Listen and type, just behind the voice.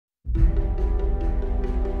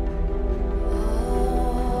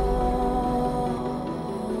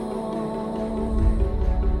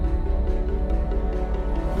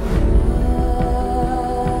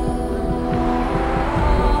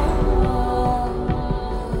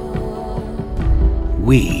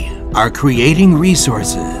We are creating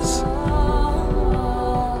resources.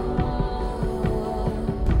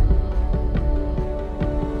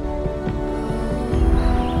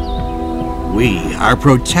 We are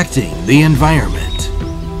protecting the environment.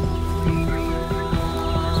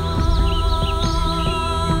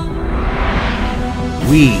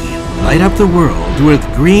 We light up the world with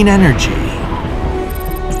green energy.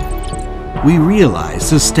 We realize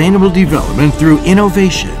sustainable development through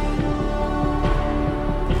innovation.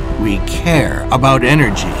 We care about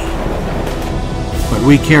energy, but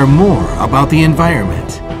we care more about the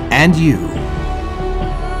environment and you.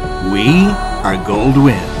 We are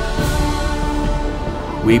Goldwind.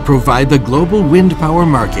 We provide the global wind power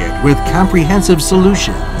market with comprehensive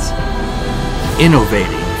solutions,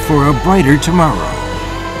 innovating for a brighter tomorrow.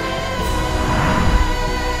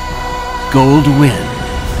 Goldwind.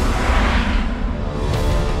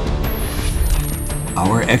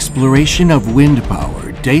 Our exploration of wind power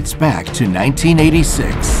dates back to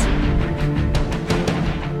 1986.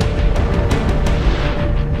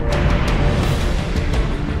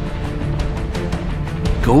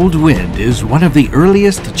 Goldwind is one of the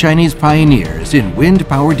earliest Chinese pioneers in wind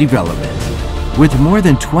power development. With more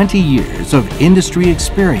than 20 years of industry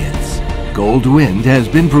experience, Goldwind has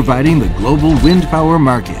been providing the global wind power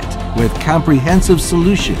market with comprehensive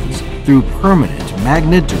solutions through permanent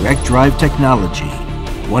magnet direct drive technology,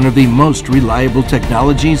 one of the most reliable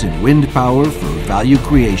technologies in wind power for value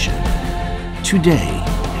creation. Today,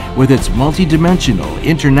 with its multidimensional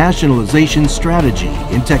internationalization strategy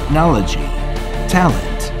in technology,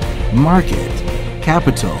 talent, market,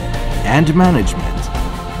 capital, and management,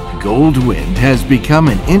 Goldwind has become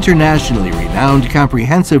an internationally renowned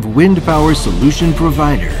comprehensive wind power solution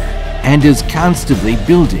provider and is constantly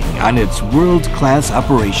building on its world-class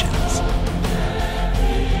operations.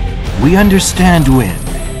 We understand wind.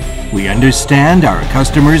 We understand our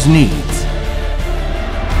customers' needs.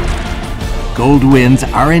 Goldwind's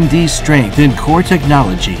R&D strength in core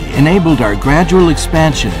technology enabled our gradual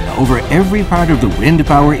expansion over every part of the wind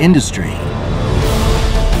power industry.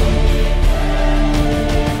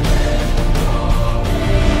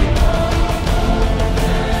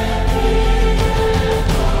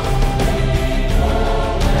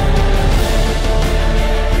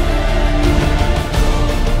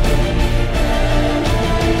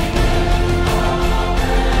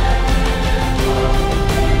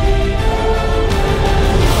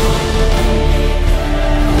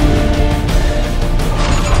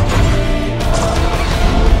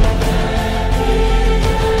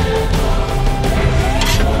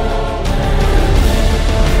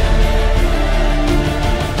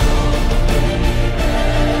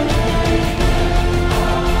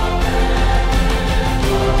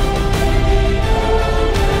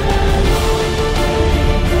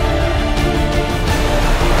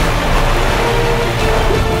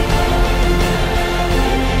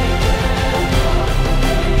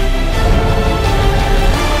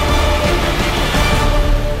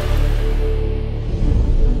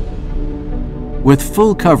 With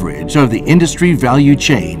full coverage of the industry value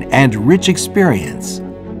chain and rich experience,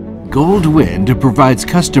 Goldwind provides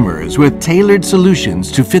customers with tailored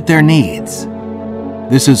solutions to fit their needs.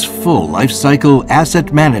 This is full lifecycle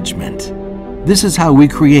asset management. This is how we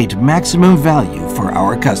create maximum value for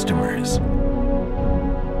our customers.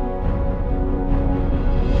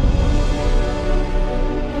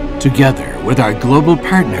 Together with our global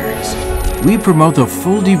partners, we promote the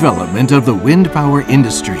full development of the wind power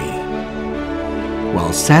industry.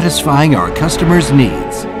 While satisfying our customers'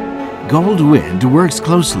 needs, Goldwind works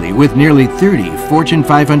closely with nearly 30 Fortune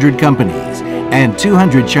 500 companies and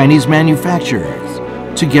 200 Chinese manufacturers,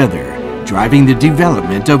 together driving the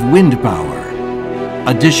development of wind power.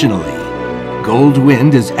 Additionally,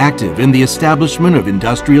 Goldwind is active in the establishment of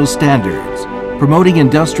industrial standards, promoting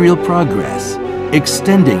industrial progress,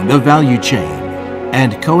 extending the value chain,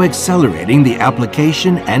 and co-accelerating the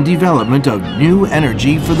application and development of new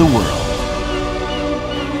energy for the world.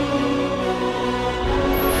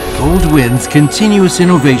 Goldwind's continuous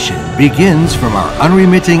innovation begins from our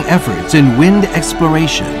unremitting efforts in wind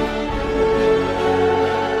exploration.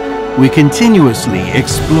 We continuously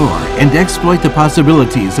explore and exploit the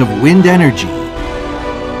possibilities of wind energy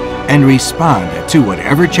and respond to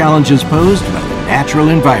whatever challenges posed by the natural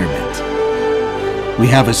environment. We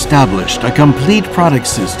have established a complete product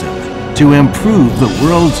system to improve the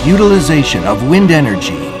world's utilization of wind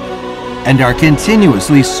energy and are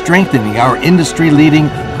continuously strengthening our industry-leading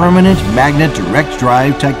permanent magnet direct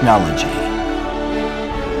drive technology.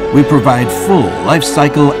 We provide full life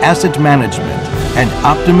cycle asset management and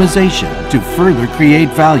optimization to further create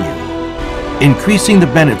value, increasing the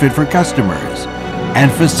benefit for customers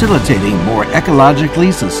and facilitating more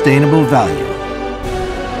ecologically sustainable value.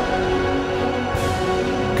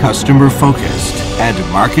 Customer-focused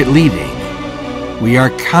and market-leading, we are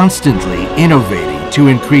constantly innovating to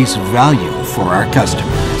increase value for our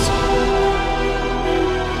customers.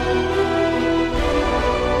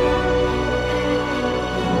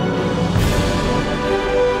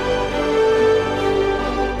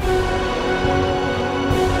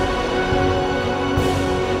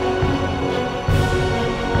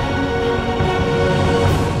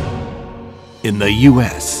 In the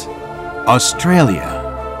US,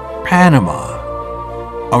 Australia, Panama,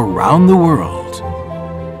 around the world,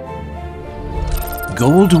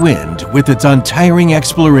 Goldwind, with its untiring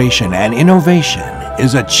exploration and innovation,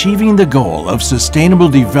 is achieving the goal of sustainable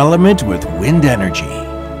development with wind energy.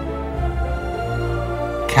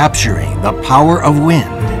 Capturing the power of wind,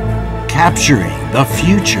 capturing the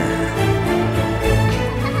future.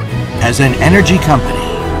 As an energy company,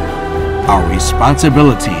 our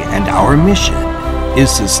responsibility and our mission is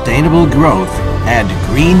sustainable growth and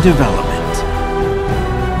green development.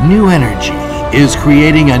 New energy is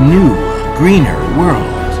creating a new, greener world.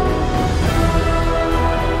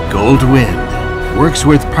 Goldwind works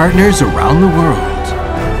with partners around the world,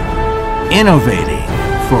 innovating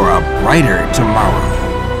for a brighter tomorrow.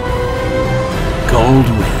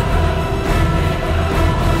 Goldwind.